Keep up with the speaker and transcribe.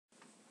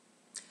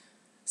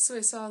So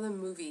I saw the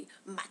movie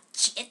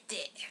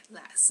Machete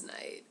last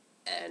night,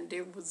 and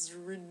it was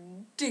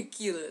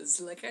ridiculous.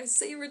 Like, I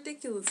say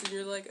ridiculous, and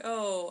you're like,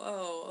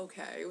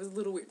 okay, it was a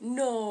little weird.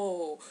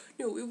 No,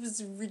 it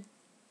was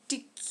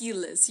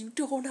ridiculous. You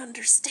don't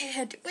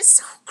understand. It was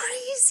so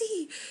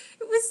crazy.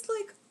 It was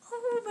like,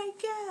 oh my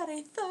god,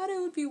 I thought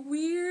it would be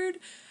weird,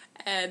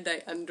 and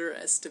I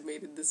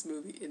underestimated this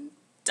movie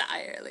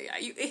entirely.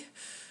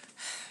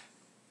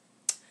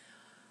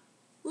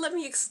 Let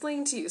me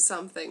explain to you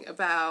something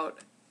about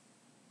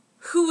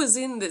who was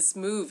in this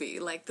movie.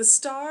 Like, the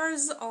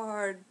stars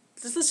are...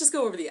 Let's just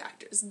go over the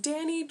actors.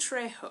 Danny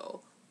Trejo,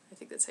 I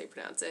think that's how you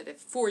pronounce it. If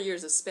 4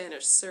 years of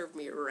Spanish served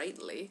me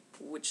rightly,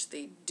 which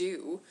they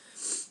do.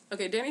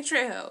 Okay, Danny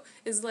Trejo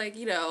is like,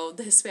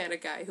 the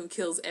Hispanic guy who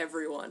kills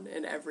everyone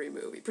in every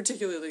movie,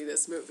 particularly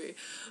this movie.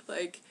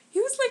 Like, he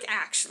was, like,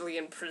 actually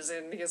in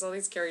prison. He has all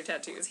these scary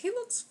tattoos. He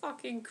looks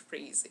fucking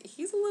crazy.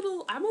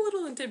 I'm a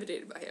little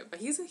intimidated by him. But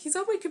he's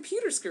on my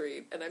computer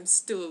screen, and I'm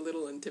still a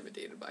little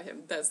intimidated by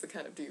him. That's the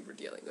kind of dude we're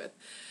dealing with.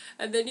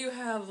 And then you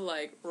have,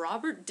 like,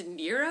 Robert De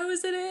Niro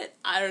is in it.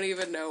 I don't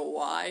even know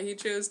why he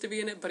chose to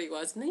be in it, but he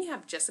was. And then you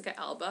have Jessica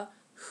Alba,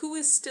 who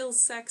is still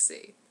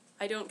sexy.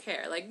 I don't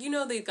care. Like,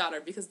 they got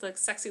her because the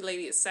sexy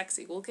lady is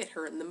sexy. We'll get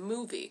her in the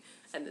movie.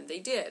 And then they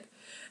did.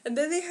 And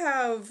then they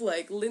have,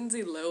 like,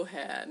 Lindsay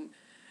Lohan.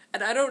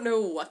 And I don't know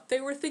what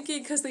they were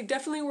thinking, because they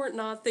definitely weren't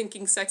not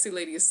thinking sexy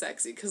lady is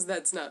sexy, because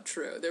that's not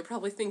true. They're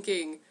probably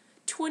thinking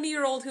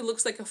 20-year-old who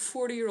looks like a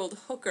 40-year-old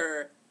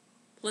hooker.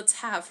 Let's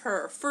have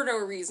her, for no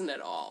reason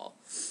at all.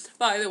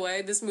 By the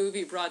way, this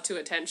movie brought to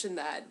attention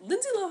that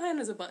Lindsay Lohan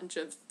has a bunch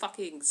of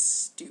fucking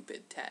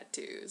stupid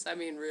tattoos. I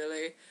mean,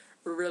 really?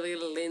 Really,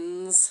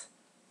 Linz?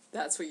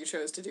 That's what you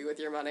chose to do with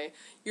your money.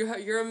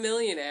 You're a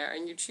millionaire,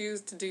 and you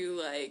choose to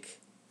do, like,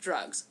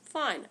 drugs.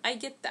 Fine, I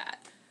get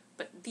that.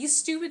 But these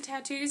stupid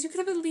tattoos, you could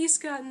have at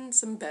least gotten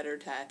some better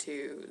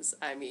tattoos.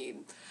 I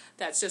mean,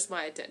 that's just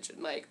my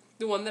attention. Like,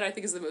 the one that I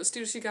think is the most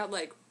stupid, she got,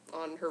 like,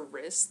 on her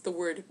wrist, the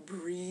word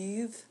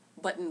breathe,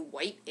 but in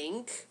white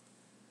ink.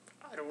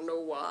 I don't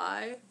know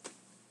why.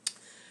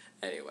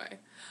 Anyway,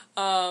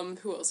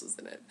 who else was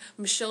in it?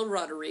 Michelle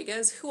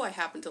Rodriguez, who I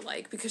happen to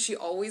like, because she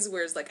always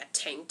wears, like, a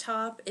tank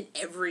top in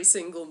every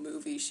single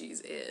movie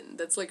she's in.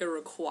 That's, like, a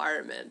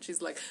requirement.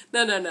 She's like,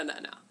 no.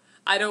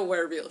 I don't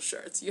wear real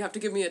shirts. You have to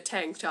give me a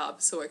tank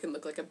top so I can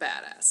look like a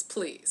badass.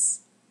 Please.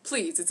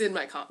 Please, it's in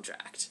my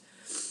contract.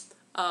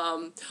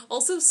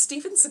 Also,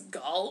 Steven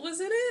Seagal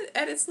was in it,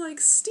 and it's like,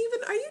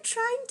 Steven, are you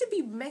trying to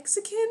be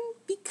Mexican?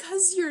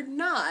 Because you're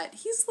not.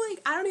 He's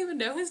like, I don't even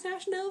know his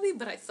nationality,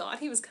 but I thought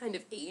he was kind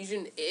of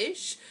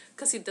Asian-ish,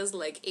 because he does,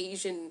 like,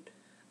 Asian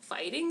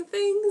fighting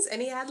things,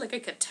 and he had, like, a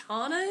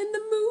katana in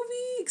the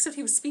movie, except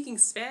he was speaking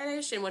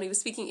Spanish, and when he was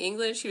speaking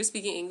English, he was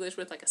speaking English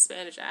with, like, a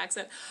Spanish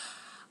accent.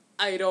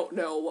 I don't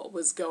know what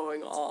was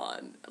going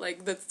on.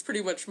 Like, that's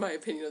pretty much my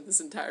opinion of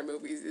this entire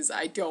movie, is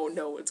I don't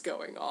know what's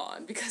going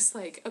on. Because,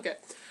 like, okay,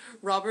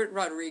 Robert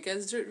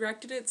Rodriguez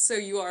directed it, so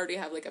you already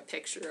have, like, a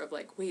picture of,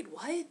 like, wait,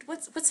 what?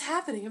 What's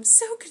happening? I'm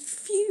so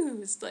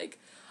confused. Like,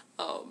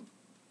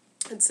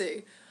 let's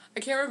see.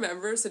 I can't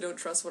remember, so don't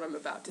trust what I'm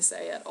about to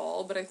say at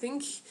all, but I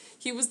think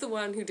he was the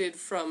one who did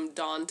From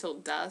Dawn Till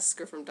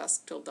Dusk, or From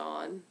Dusk Till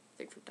Dawn.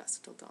 From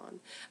Dusk Till Dawn.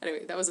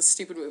 Anyway, that was a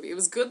stupid movie. It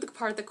was good, the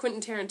part that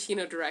Quentin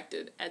Tarantino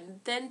directed, and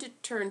then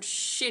it turned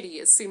shitty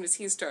as soon as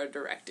he started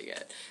directing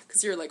it.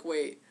 Because you're like,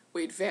 wait,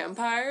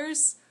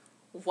 vampires?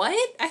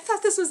 What? I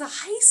thought this was a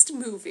heist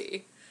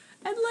movie.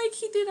 And, like,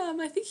 he did,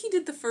 I think he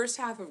did the first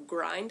half of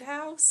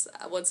Grindhouse.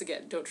 Once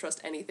again, don't trust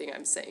anything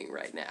I'm saying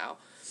right now.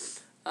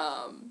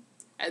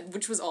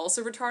 Which was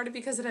also retarded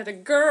because it had a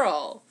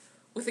girl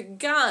with a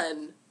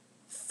gun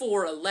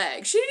for a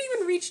leg. She didn't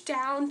even reach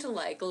down to,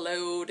 like,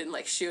 load and,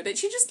 like, shoot it.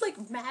 She just,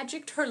 like,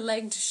 magicked her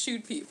leg to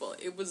shoot people.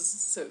 It was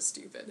so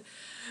stupid.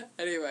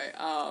 Anyway,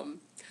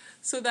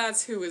 so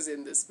that's who was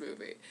in this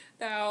movie.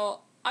 Now,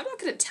 I'm not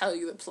gonna tell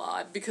you the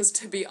plot, because,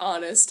 to be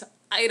honest,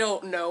 I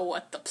don't know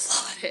what the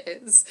plot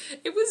is.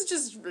 It was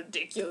just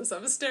ridiculous. I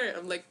was staring at it.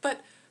 I'm like,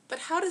 but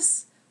how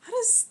does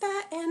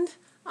that end?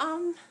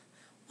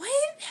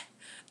 What?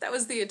 That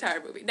was the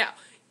entire movie. Now,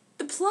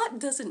 the plot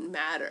doesn't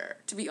matter,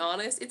 to be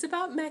honest. It's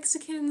about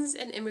Mexicans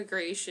and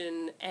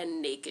immigration and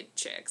naked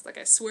chicks. Like,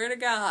 I swear to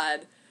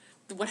God,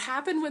 what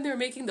happened when they were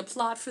making the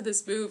plot for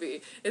this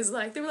movie is,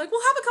 like, they were like, we'll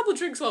have a couple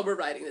drinks while we're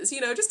writing this,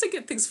 just to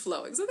get things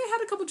flowing. So they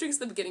had a couple drinks at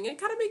the beginning, and it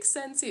kind of makes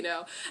sense,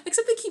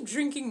 Except they keep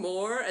drinking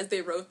more as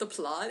they wrote the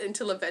plot,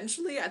 until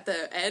eventually, at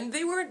the end,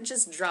 they weren't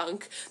just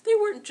drunk, they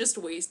weren't just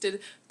wasted,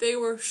 they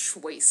were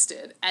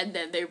shwasted. And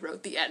then they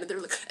wrote the end, and they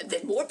were like, and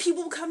then more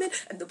people will come in,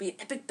 and there'll be an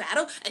epic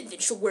battle, and then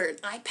she'll wear an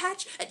eye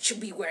patch, and she'll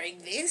be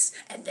wearing this,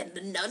 and then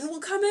the nun will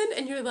come in,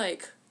 and you're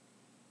like,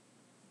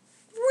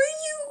 were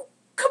you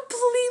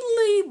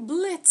completely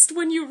blitzed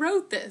when you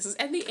wrote this?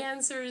 And the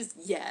answer is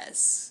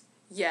yes.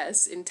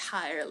 Yes,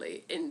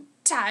 entirely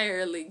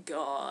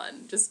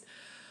gone. Just,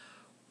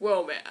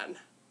 whoa, man.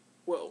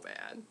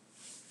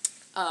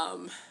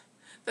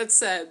 That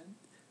said,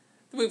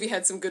 the movie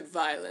had some good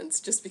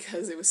violence, just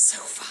because it was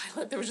so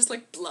violent. There was just,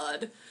 like,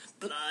 blood,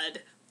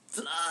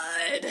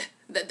 blood.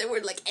 That there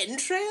were, like,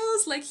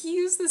 entrails? Like, he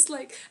used this,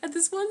 like, at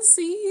this one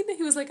scene,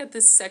 he was, like, at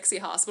this sexy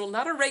hospital,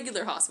 not a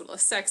regular hospital, a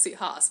sexy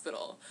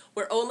hospital,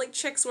 where only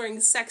chicks wearing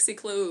sexy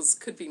clothes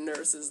could be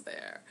nurses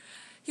there.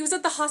 He was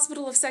at the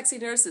hospital of sexy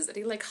nurses, and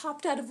he, like,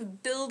 hopped out of a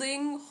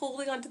building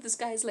holding onto this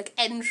guy's, like,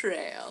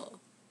 entrail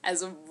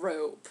as a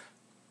rope.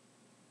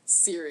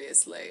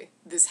 Seriously,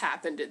 this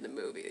happened in the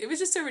movie. It was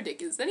just so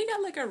ridiculous. Then he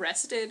got, like,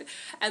 arrested,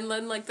 and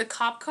then, like, the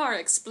cop car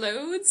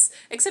explodes,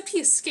 except he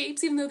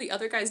escapes even though the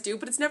other guys do,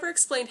 but it's never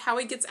explained how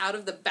he gets out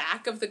of the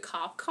back of the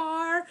cop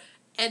car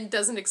and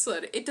doesn't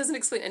explode. It doesn't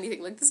explain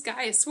anything. Like, this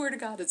guy, I swear to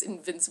God, is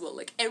invincible.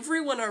 Like,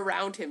 everyone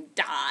around him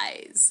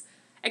dies.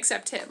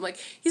 Except him. Like,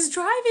 he's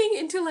driving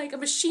into, like, a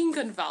machine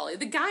gun volley.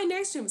 The guy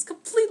next to him is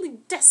completely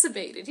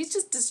decimated. He's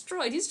just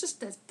destroyed. He's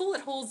just, has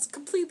bullet holes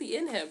completely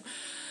in him.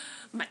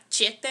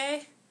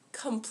 Machete,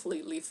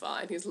 completely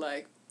fine. He's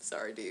like,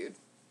 sorry, dude.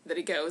 Then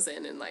he goes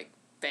in and, like,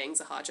 bangs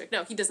a hot chick.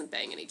 No, he doesn't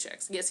bang any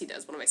chicks. Yes, he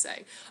does. What am I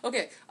saying?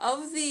 Okay,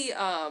 of the,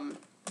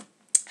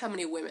 how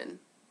many women?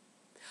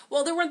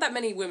 Well, there weren't that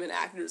many women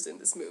actors in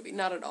this movie,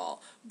 not at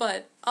all.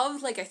 But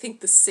of, like, I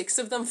think the 6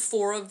 of them,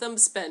 4 of them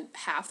spent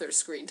half their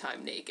screen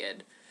time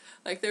naked.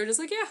 Like, they were just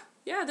like,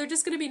 yeah, they're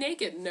just gonna be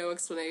naked. No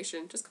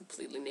explanation. Just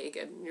completely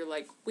naked. And you're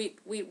like, wait,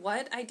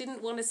 what? I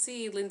didn't want to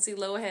see Lindsay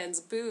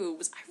Lohan's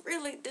boobs. I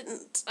really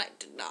didn't. I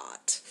did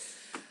not.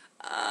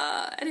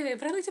 Anyway,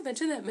 but I'd like to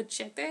mention that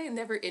Machete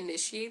never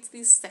initiates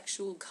these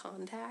sexual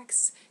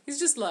contacts. He's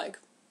just like,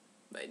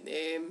 my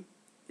name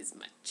is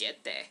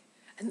Machete.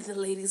 And then the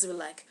ladies are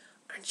like,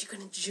 aren't you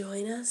gonna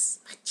join us,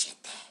 Machete?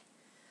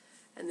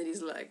 And then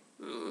he's like,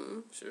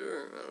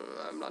 sure,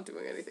 I'm not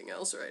doing anything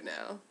else right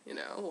now. You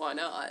know, why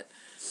not?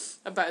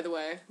 By the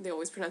way, they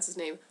always pronounce his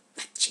name,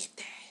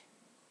 Machete.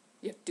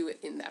 You have to do it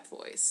in that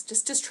voice.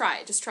 Just try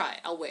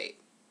it, I'll wait.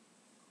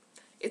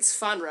 It's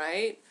fun,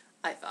 right?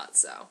 I thought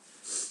so.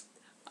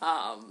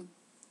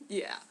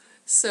 Yeah.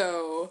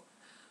 So,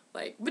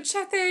 like,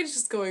 Machete is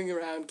just going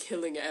around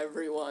killing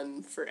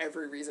everyone for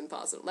every reason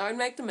possible. Now, I'd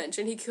like to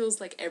mention he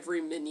kills, like, every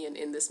minion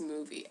in this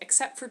movie,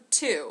 except for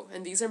 2,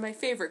 and these are my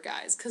favorite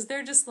guys, because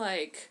they're just,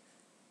 like,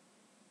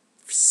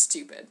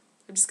 stupid.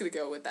 I'm just gonna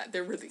go with that.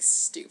 They're really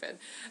stupid.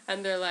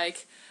 And they're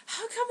like,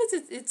 how come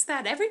it's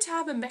that every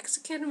time a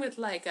Mexican with,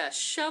 like, a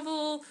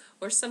shovel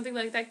or something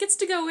like that gets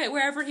to go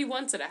wherever he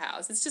wants at a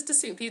house, it's just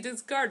assumed he's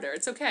a gardener,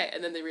 it's okay.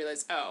 And then they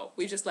realize, oh,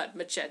 we just let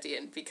Machete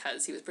in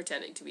because he was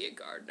pretending to be a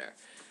gardener.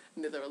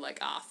 And they were like,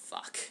 ah,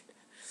 fuck.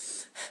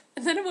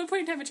 And then at one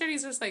point in time,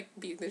 Machete's just, like,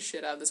 beating the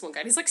shit out of this one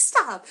guy. And he's like,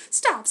 stop,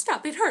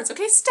 it hurts,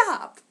 okay,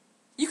 stop.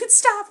 You can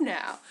stop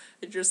now.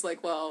 And you're just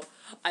like, well,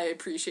 I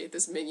appreciate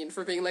this minion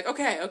for being like,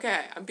 okay,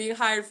 I'm being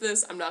hired for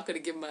this, I'm not gonna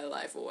give my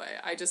life away.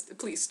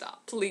 Please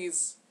stop.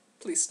 Please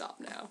stop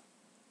now.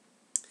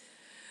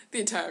 The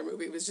entire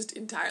movie was just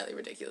entirely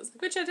ridiculous.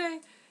 Like,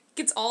 Machete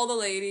gets all the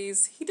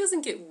ladies, he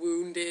doesn't get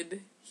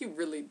wounded, he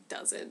really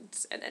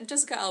doesn't, and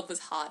Jessica Alba's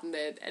hot in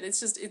it, and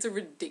it's a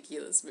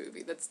ridiculous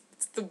movie. That's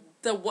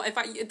the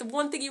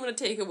one thing you want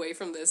to take away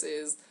from this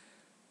is,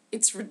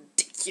 it's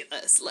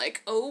ridiculous.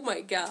 Like, oh my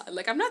god.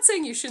 Like, I'm not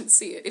saying you shouldn't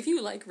see it. If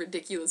you like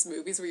ridiculous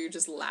movies where you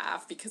just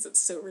laugh because it's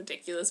so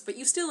ridiculous, but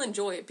you still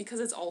enjoy it because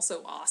it's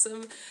also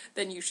awesome,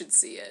 then you should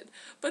see it.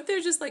 But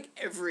they're just like,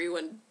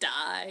 everyone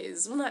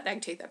dies. Well, I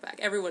take that back.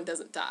 Everyone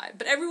doesn't die.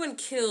 But everyone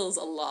kills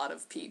a lot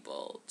of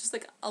people. Just,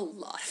 like, a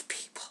lot of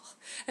people.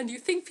 And you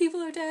think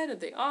people are dead,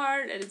 and they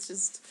aren't, and it's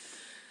just...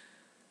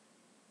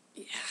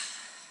 yeah.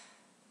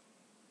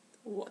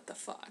 What the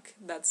fuck?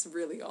 That's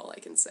really all I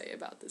can say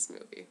about this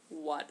movie.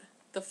 What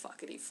the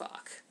fuckity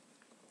fuck?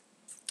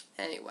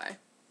 Anyway,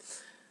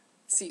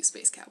 see you,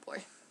 Space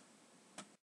Cowboy.